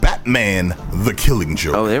Batman: The Killing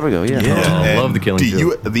Joke. Oh, there we go. Yeah. I love The Killing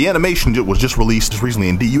Joke. The animation was just released recently,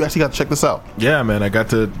 and D, you actually got to check this out. Yeah, man,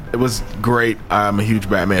 it was great. I'm a huge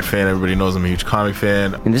Batman fan. Everybody knows I'm a huge comic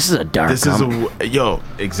fan. And this is a dark comic.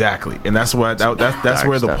 Exactly. And that's why that's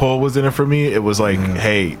where the pull was in it for me. It was like,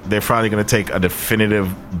 hey, they're finally going to take a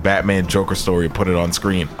definitive Batman Joker story and put it on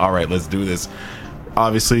screen. All right, let's do this.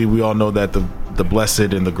 Obviously, we all know that the Blessed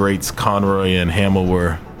and the greats Conroy and Hamill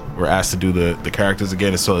were asked to do the characters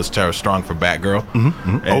again, as well as Tara Strong for Batgirl.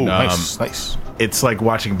 And, nice. It's like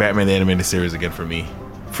watching Batman the animated series again for me.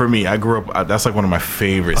 I grew up. That's like one of my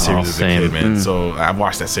favorite series as a kid, man. So I've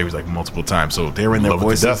watched that series like multiple times. So hearing their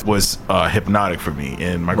voices was hypnotic for me,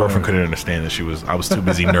 and my girlfriend couldn't understand that I was too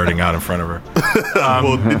busy nerding out in front of her.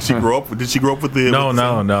 Well, did she grow up with the?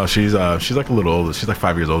 No. She's like a little older. She's like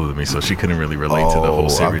 5 years older than me, so she couldn't really relate to the whole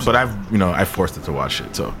series. But I forced her to watch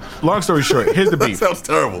it. So long story short, here's the beef. That sounds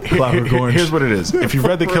terrible. Here's what it is. If you've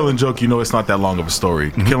read The Killing Joke, you know it's not that long of a story.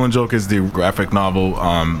 Killing Joke is the graphic novel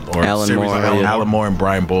or series of Alan Moore and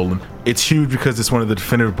Brian Bolland. It's huge because it's one of the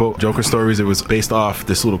definitive Joker stories. It was based off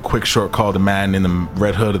this little quick short called The Man in the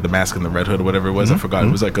Red Hood, or The Mask in the Red Hood, or whatever it was. I forgot.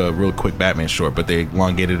 It was like a real quick Batman short, but they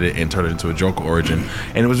elongated it and turned it into a Joker origin.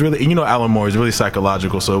 And it was really, Alan Moore is really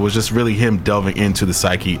psychological, so it was just really him delving into the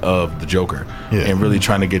psyche of the Joker and really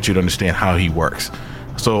trying to get you to understand how he works.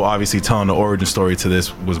 So obviously telling the origin story to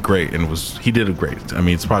this was great, and he did it great. I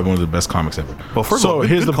mean, it's probably one of the best comics ever. Well, first of all,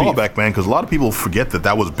 here's the callback, man, because a lot of people forget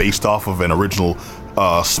that was based off of an original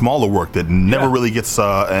smaller work that never really gets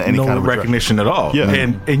any kind of recognition at all. Yeah.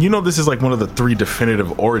 And this is like one of the 3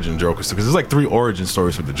 definitive origin Jokers, because there's like 3 origin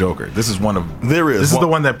stories for the Joker. This is one of This is the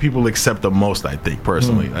one that people accept the most, I think,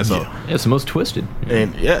 personally. That's all. Yeah, it's the most twisted.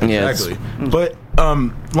 And exactly. But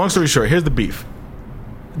long story short, here's the beef.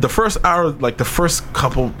 The first hour, like the first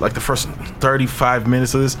 35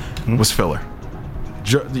 minutes of this was filler.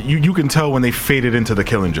 You can tell when they faded into The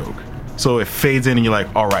Killing Joke. So it fades in and you're like,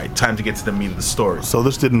 all right, time to get to the meat of the story. So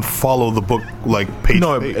this didn't follow the book like page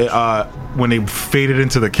for page? When they faded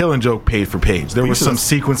into The Killing Joke page for page, there were some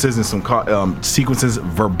sequences and some sequences,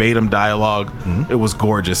 verbatim dialogue. It was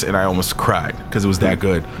gorgeous, and I almost cried because it was that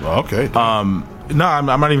good. Okay. No, I'm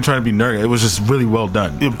not even trying to be nerdy. It was just really well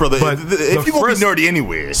done. Yeah, brother, if you won't be nerdy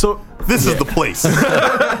anywhere, so this is the place.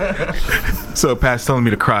 So Pat's telling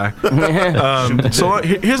me to cry. So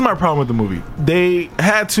here's my problem with the movie. They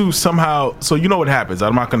had to somehow. So you know what happens. I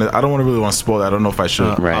don't really want to spoil that. I don't know if I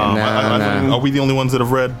should. Right. Are we the only ones that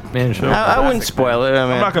have read? Man, sure. I wouldn't spoil it.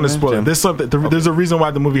 I'm not going to spoil it. There's a reason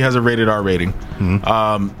why the movie has a rated R rating.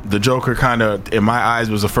 The Joker kind of, in my eyes,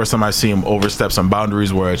 was the first time I see him overstep some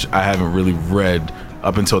boundaries where I haven't really read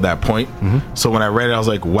up until that point. So when I read it, I was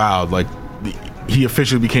like, wow, like he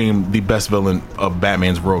officially became the best villain of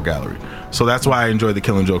Batman's rogue gallery. So that's why I enjoy The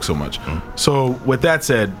Killing Joke so much. So with that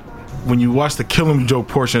said, when you watch the Killing Joke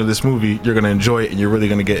portion of this movie, you're going to enjoy it, and you're really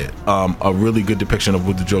going to get a really good depiction of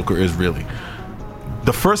what the Joker is really.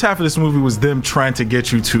 The first half of this movie was them trying to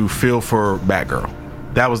get you to feel for Batgirl.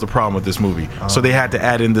 That was the problem with this movie. So they had to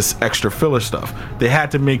add in this extra filler stuff. They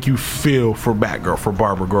had to make you feel for Batgirl, for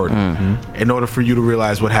Barbara Gordon, in order for you to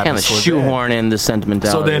realize what happened. Kind of shoehorn in the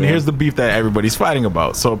sentimentality. So then here's the beef that everybody's fighting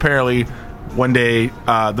about. So apparently, one day,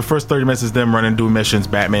 the first 30 minutes is them running, doing missions,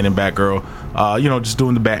 Batman and Batgirl, just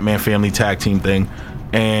doing the Batman family tag team thing.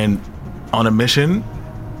 And on a mission,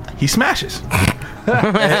 he smashes.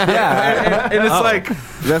 and it's like,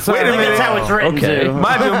 wait a minute. That's how it's written. Okay. Too.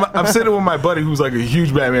 Mind you, I'm sitting with my buddy who's like a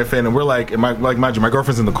huge Batman fan, and we're like, mind you, my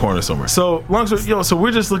girlfriend's in the corner somewhere. So long story, so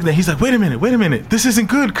we're just looking at. He's like, wait a minute, this isn't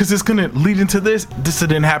good because it's gonna lead into this. This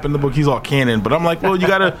didn't happen in the book. He's all canon, but I'm like, well, you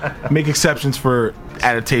gotta make exceptions for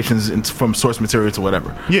adaptations from source material to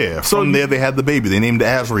whatever. Yeah. So from there, they had the baby. They named it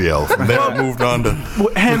Azrael. From there, moved on to.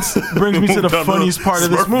 Hence brings me to the funniest part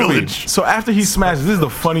of this movie. Village. So after he smashes, this is the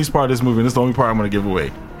funniest part of this movie, and this is the only part I'm gonna give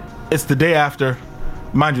away. It's the day after.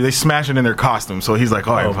 Mind you, they smash it in their costume, so he's like,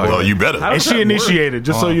 "Oh, well, you better." And she initiated,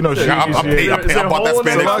 just so you know, she initiated. I bought that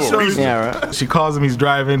Spanish for a reason. Yeah, right. She calls him. He's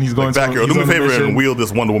driving. He's going. Batgirl, do me a favor and wheel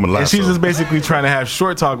this Wonder Woman lasso. And she's just basically trying to have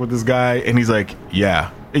short talk with this guy, and he's like, "Yeah."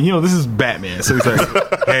 And this is Batman, so he's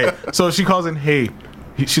like, "Hey." So she calls him, "Hey."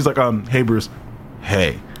 She's like, "Hey, Bruce."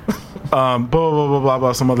 "Hey." Blah blah blah blah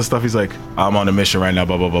blah. Some other stuff. He's like, "I'm on a mission right now."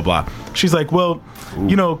 Blah blah blah blah. She's like, "Well,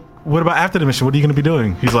 what about after the mission? What are you going to be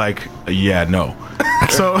doing?" He's like, "Yeah, no."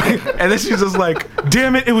 So, and then she's just like,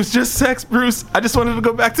 damn it was just sex, Bruce. I just wanted to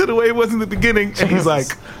go back to the way it was in the beginning. And he's like,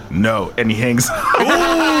 no. And he hangs up.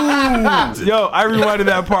 Yo, I rewinded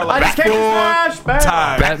that part like 4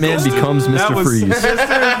 times. Batman becomes Mr.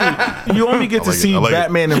 Freeze. You only get to see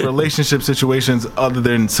Batman in relationship situations other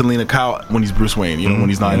than Selena Kyle when he's Bruce Wayne, when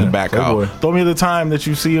he's not in the Batgirl. The only other time that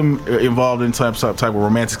you see him involved in type of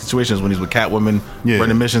romantic situations when he's with Catwoman,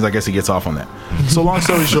 running missions. I guess he gets off on that. So long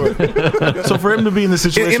story short, so for him to be in this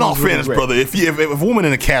situation, in all fairness, brother, if a woman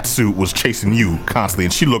in a cat suit was chasing you constantly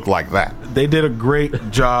and she looked like that, they did a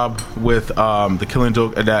great job with the Killing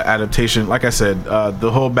Joke adaptation. Like I said,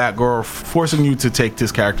 the whole Batgirl forcing you to take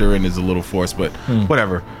this character in is a little forced, but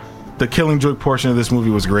whatever. The Killing Joke portion of this movie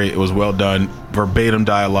was great. It was well done, verbatim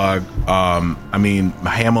dialogue. I mean,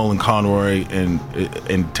 Hamill and Conroy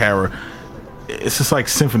and Tara. It's just like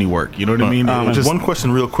symphony work. You know what I mean? One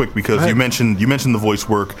question, real quick, because you mentioned the voice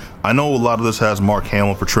work. I know a lot of this has Mark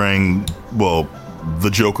Hamill portraying the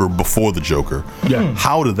Joker before the Joker. Yeah.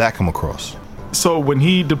 How did that come across? So when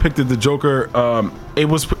he depicted the Joker, it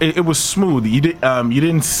was smooth. You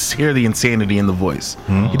didn't hear the insanity in the voice.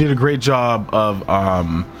 He did a great job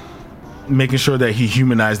of making sure that he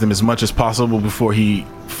humanized him as much as possible before he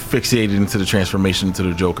fixated into the transformation into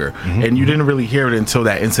the Joker. And you didn't really hear it until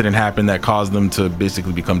that incident happened that caused them to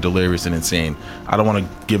basically become delirious and insane. I don't want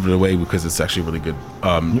to give it away because it's actually a really good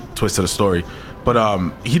twist to the story.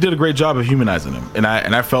 But he did a great job of humanizing him, and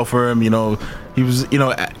I felt for him. He was,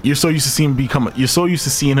 you're so used to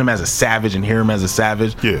seeing him as a savage and hear him as a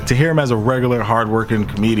savage. Yeah. To hear him as a regular, hardworking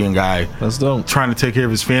comedian guy, that's dope. Trying to take care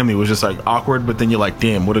of his family was just like awkward. But then you're like,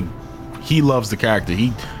 damn, he loves the character.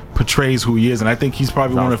 He portrays who he is, and I think he's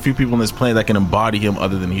probably one of the few people on this planet that can embody him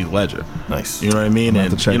other than Heath Ledger. Nice. You know what I mean?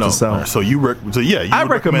 And check this out. So I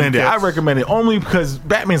recommend it. I recommend it only because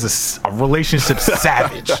Batman's a relationship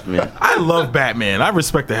savage. I love Batman. I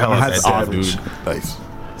respect the hell out of that dude. Nice.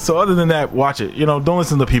 So other than that, watch it. Don't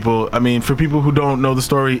listen to people. I mean, for people who don't know the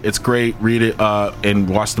story, it's great. Read it and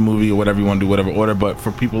watch the movie or whatever you want to do, whatever order. But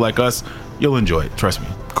for people like us, you'll enjoy it. Trust me.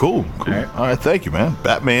 Cool. All right. Thank you, man.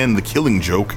 Batman: The Killing Joke